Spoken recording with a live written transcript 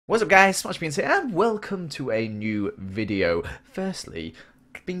What's up guys, Smallishbeans here and welcome to a new video. Firstly,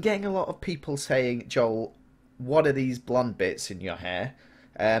 I've been getting a lot of people saying, Joel, what are these blonde bits in your hair?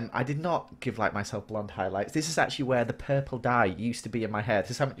 I did not give myself blonde highlights. This is actually where the purple dye used to be in my hair.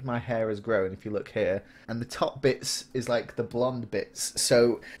 This is how much my hair has grown if you look here. And the top bits is like the blonde bits.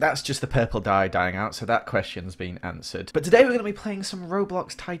 So that's just the purple dye dying out, so that question's been answered. But today we're going to be playing some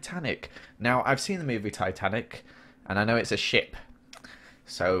Roblox Titanic. Now, I've seen the movie Titanic, and I know it's a ship.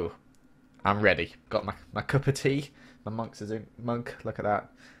 So, I'm ready. Got my cup of tea. My monk's a monk. Look at that.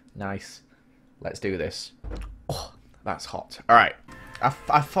 Nice. Let's do this. Oh, that's hot. Alright.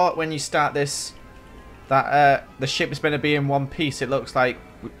 I thought when you start this that the ship's going to be in one piece. It looks like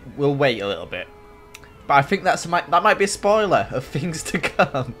we'll wait a little bit. But I think that might be a spoiler of things to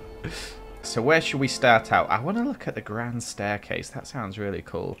come. So where should we start out? I want to look at the grand staircase. That sounds really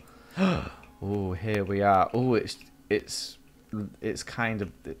cool. Oh, here we are. Oh, it's kind of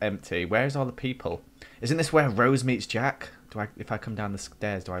empty. Where's all the people? Isn't this where Rose meets Jack? If I come down the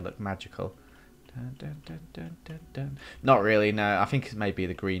stairs, do I look magical? Dun, dun, dun, dun, dun, dun. Not really, no. I think it may be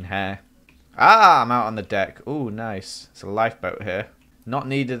the green hair. Ah, I'm out on the deck. Oh, nice. It's a lifeboat here. Not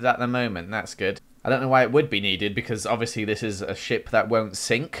needed at the moment. That's good. I don't know why it would be needed, because obviously this is a ship that won't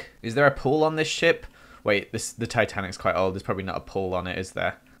sink. Is there a pool on this ship? Wait, the Titanic's quite old. There's probably not a pool on it, is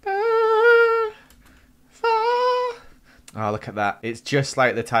there? Oh, look at that. It's just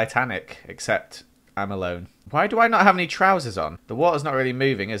like the Titanic, except I'm alone. Why do I not have any trousers on? The water's not really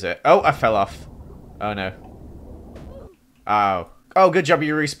moving, is it? Oh, I fell off. Oh, no. Oh. Oh, good job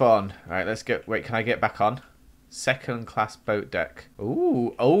you respawned. All right, let's get... Wait, can I get back on? Second class boat deck.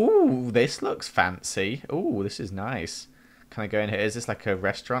 Ooh. Oh, this looks fancy. Ooh, this is nice. Can I go in here? Is this like a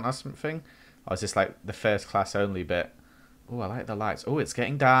restaurant or something? Or is this like the first class only bit? Oh, I like the lights. Oh, it's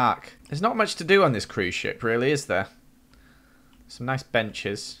getting dark. There's not much to do on this cruise ship, really, is there? Some nice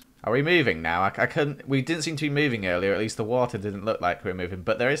benches. Are we moving now? I couldn't... We didn't seem to be moving earlier. At least the water didn't look like we were moving.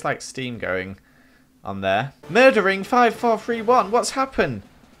 But there is like steam going on there. Murdering 5431. What's happened?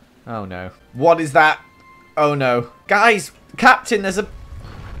 Oh no. What is that? Oh no. Guys! Captain, there's a...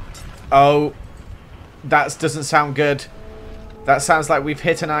 Oh. That doesn't sound good. That sounds like we've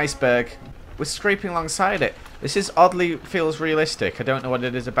hit an iceberg. We're scraping alongside it. This is oddly feels realistic. I don't know what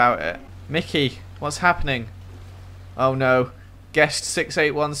it is about it. Mickey, what's happening? Oh no. Guest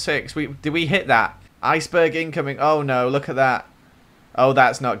 6816. Did we hit that? Iceberg incoming. Oh no, look at that. Oh,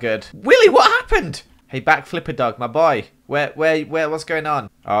 that's not good. Willy, what happened? Hey, backflipper dog, my boy. What's going on?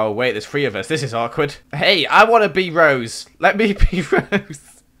 Oh, wait, there's three of us. This is awkward. Hey, I want to be Rose. Let me be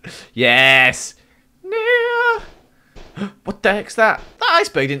Rose. Yes. No. What the heck's that? That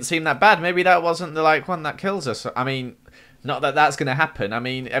iceberg didn't seem that bad. Maybe that wasn't the one that kills us. I mean, not that that's going to happen. I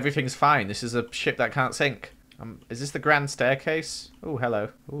mean, everything's fine. This is a ship that can't sink. Is this the grand staircase? Oh, hello.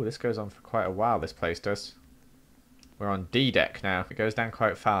 Oh, this goes on for quite a while, this place does. We're on D deck now. It goes down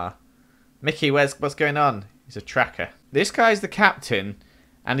quite far. Mickey, what's going on? He's a tracker. This guy's the captain,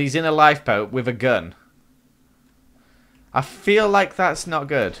 and he's in a lifeboat with a gun. I feel like that's not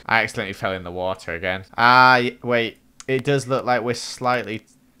good. I accidentally fell in the water again. Ah, wait. It does look like we're slightly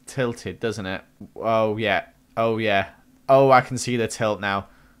tilted, doesn't it? Oh, yeah. Oh, yeah. Oh, I can see the tilt now.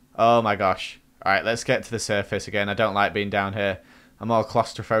 Oh, my gosh. Alright, let's get to the surface again. I don't like being down here. I'm all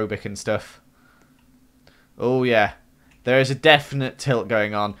claustrophobic and stuff. Oh, yeah. There is a definite tilt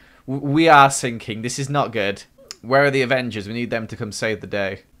going on. We are sinking. This is not good. Where are the Avengers? We need them to come save the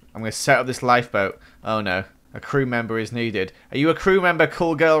day. I'm going to set up this lifeboat. Oh, no. A crew member is needed. Are you a crew member,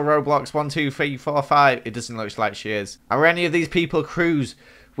 cool girl, Roblox 1, 2, 3, 4, 5? It doesn't look like she is. Are any of these people crews?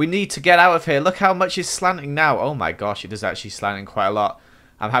 We need to get out of here. Look how much is slanting now. Oh, my gosh. It is actually slanting quite a lot.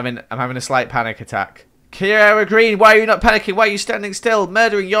 I'm having a slight panic attack. Kiara Green, why are you not panicking? Why are you standing still?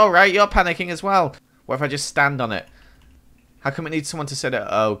 Murdering, you're right. You're panicking as well. What if I just stand on it? How come it needs someone to set it?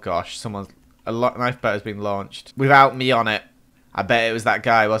 Oh gosh, a lifeboat has been launched without me on it. I bet it was that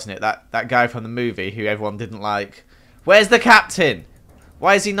guy, wasn't it? That guy from the movie who everyone didn't like. Where's the captain?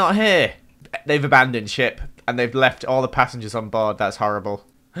 Why is he not here? They've abandoned ship and they've left all the passengers on board. That's horrible.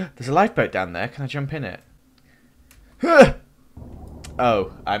 There's a lifeboat down there. Can I jump in it?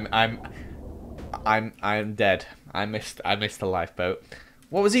 Oh, I'm dead. I missed the lifeboat.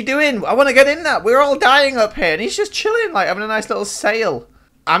 What was he doing? I want to get in that. We're all dying up here, and he's just chilling, like having a nice little sail.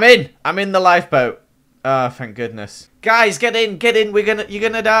 I'm in the lifeboat. Oh, thank goodness. Guys, get in. You're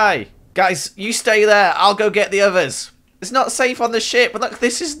gonna die. Guys, you stay there. I'll go get the others. It's not safe on the ship. Look,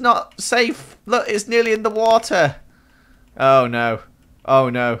 this is not safe. Look, it's nearly in the water. Oh no. Oh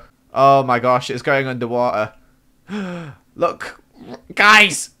no. Oh my gosh, it's going underwater. Look.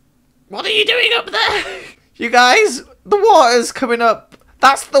 Guys, what are you doing up there? You guys, the water's coming up.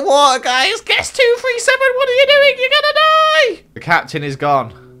 That's the water, guys. Guess 237. What are you doing? You're gonna die. The captain is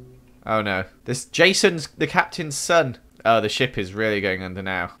gone. Oh no. This Jason's the captain's son. Oh, the ship is really going under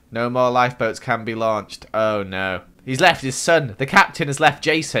now. No more lifeboats can be launched. Oh no. He's left his son. The captain has left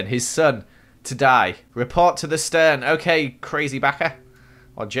Jason, his son, to die. Report to the stern. Okay, crazy backer.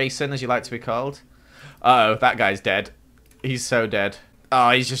 Or Jason, as you like to be called. Uh oh, that guy's dead. He's so dead.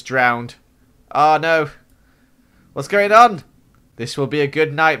 Oh, he's just drowned. Oh no. What's going on? This will be a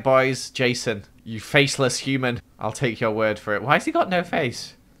good night, boys. Jason, you faceless human. I'll take your word for it. Why has he got no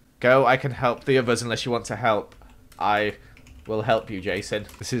face? Go, I can help the others unless you want to help. I will help you, Jason.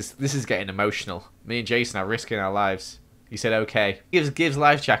 This is getting emotional. Me and Jason are risking our lives. He said okay. Gives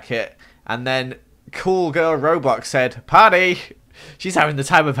life jacket, and then cool girl Roblox said, "Party!" She's having the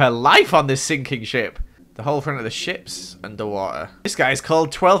time of her life on this sinking ship. The whole front of the ship's underwater. This guy's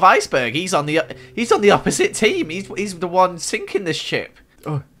called 12 Iceberg. He's on the opposite team. He's the one sinking this ship.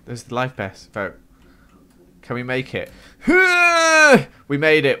 Oh, there's the life boat. Can we make it? We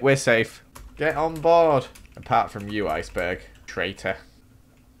made it. We're safe. Get on board. Apart from you, Iceberg. Traitor.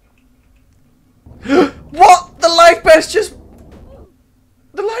 What? The lifeboat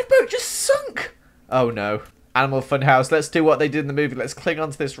just sunk. Oh no. Animal Funhouse. Let's do what they did in the movie. Let's cling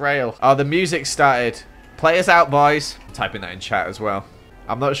onto this rail. Oh, the music started. Play us out, boys. I'm typing that in chat as well.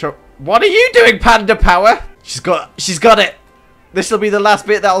 I'm not sure. What are you doing, Panda Power? She's got it. This will be the last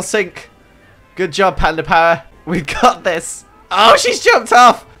bit that'll sink. Good job, Panda Power. We've got this. Oh, she's jumped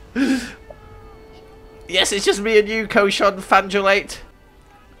off. Yes, it's just me and you, Koshon Fangulate.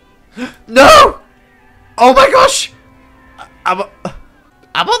 No! Oh my gosh! I'm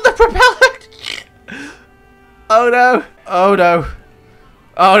on the propeller. Oh no! Oh no!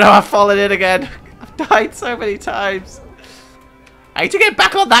 Oh no! I've fallen in again. I've died so many times. I need to get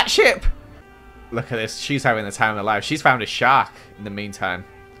back on that ship. Look at this. She's having the time of her life. She's found a shark in the meantime.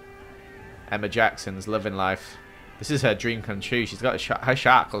 Emma Jackson's loving life. This is her dream come true. She's got her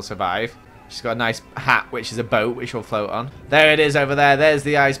shark will survive. She's got a nice hat, which is a boat, which will float on. There it is over there. There's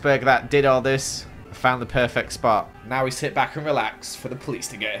the iceberg that did all this. I found the perfect spot. Now we sit back and relax for the police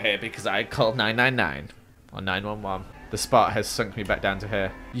to get here because I called 999 or 911. The spot has sunk me back down to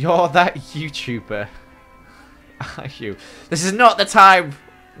here. You're that YouTuber. Are you? This is not the time.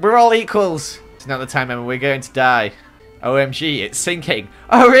 We're all equals. It's not the time, Emma. We're going to die. OMG, it's sinking.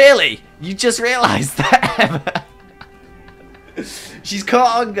 Oh, really? You just realised that, Emma? She's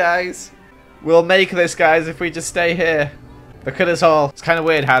caught on, guys. We'll make this, guys, if we just stay here. Look at us all. It's kind of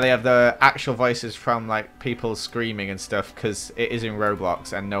weird how they have the actual voices from, like, people screaming and stuff, because it is in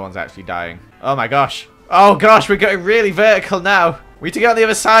Roblox and no one's actually dying. Oh, my gosh. Oh, gosh, we're getting really vertical now. We need to get on the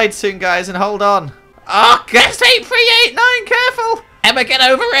other side soon, guys, and hold on. Oh, guest 8389, careful. Emma, get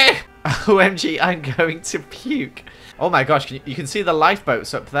over here. OMG, I'm going to puke. Oh, my gosh, you can see the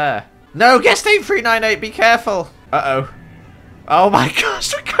lifeboats up there. No, guest 8398, be careful. Uh-oh. Oh my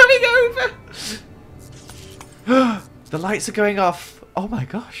gosh, we're coming over! The lights are going off. Oh my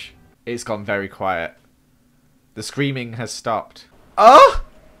gosh. It's gone very quiet. The screaming has stopped. Oh!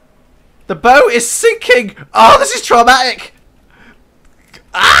 The boat is sinking! Oh, this is traumatic!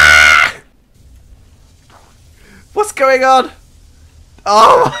 Ah! What's going on?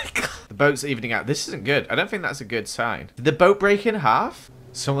 Oh my god. The boat's evening out. This isn't good. I don't think that's a good sign. Did the boat break in half?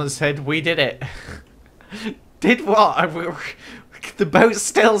 Someone said we did it. Did what? The boat's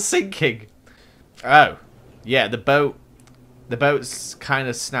still sinking. Oh. Yeah, the boat's kind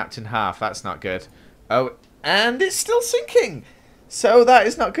of snapped in half. That's not good. Oh, and it's still sinking. So that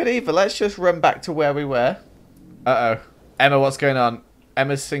is not good either. Let's just run back to where we were. Uh-oh. Emma, what's going on?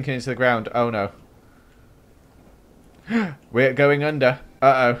 Emma's sinking into the ground. Oh, no. We're going under.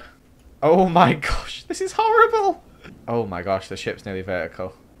 Uh-oh. Oh, my gosh. This is horrible. Oh, my gosh. The ship's nearly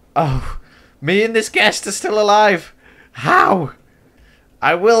vertical. Oh, me and this guest are still alive. How?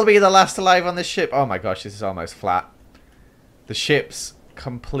 I will be the last alive on this ship. Oh, my gosh. This is almost flat. The ship's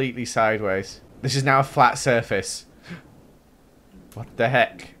completely sideways. This is now a flat surface. What the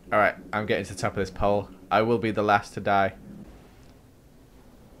heck? Alright, I'm getting to the top of this pole. I will be the last to die.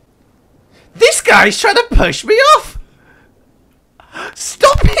 This guy's trying to push me off!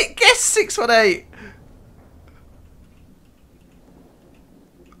 Stop it! Guess 618!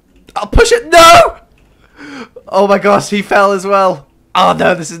 I'll push it! No! Oh my gosh, he fell as well. Oh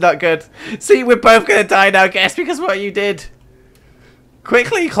no, this is not good. See, we're both gonna die now, Guess, because of what you did.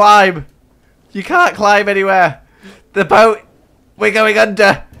 Quickly climb. You can't climb anywhere. The boat... We're going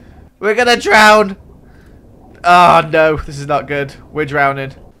under. We're gonna drown. Oh no, this is not good. We're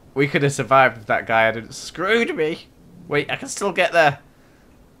drowning. We could have survived if that guy hadn't screwed me. Wait, I can still get there.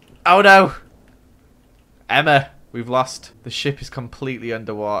 Oh no. Emma, We've lost. The ship is completely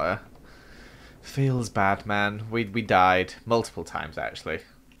underwater. Feels bad, man. We died multiple times, actually.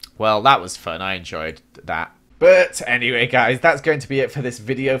 Well, that was fun. I enjoyed that. But anyway, guys, that's going to be it for this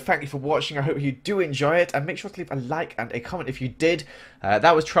video. Thank you for watching. I hope you do enjoy it. And make sure to leave a like and a comment if you did.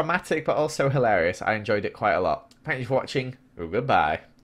 That was traumatic, but also hilarious. I enjoyed it quite a lot. Thank you for watching. Goodbye.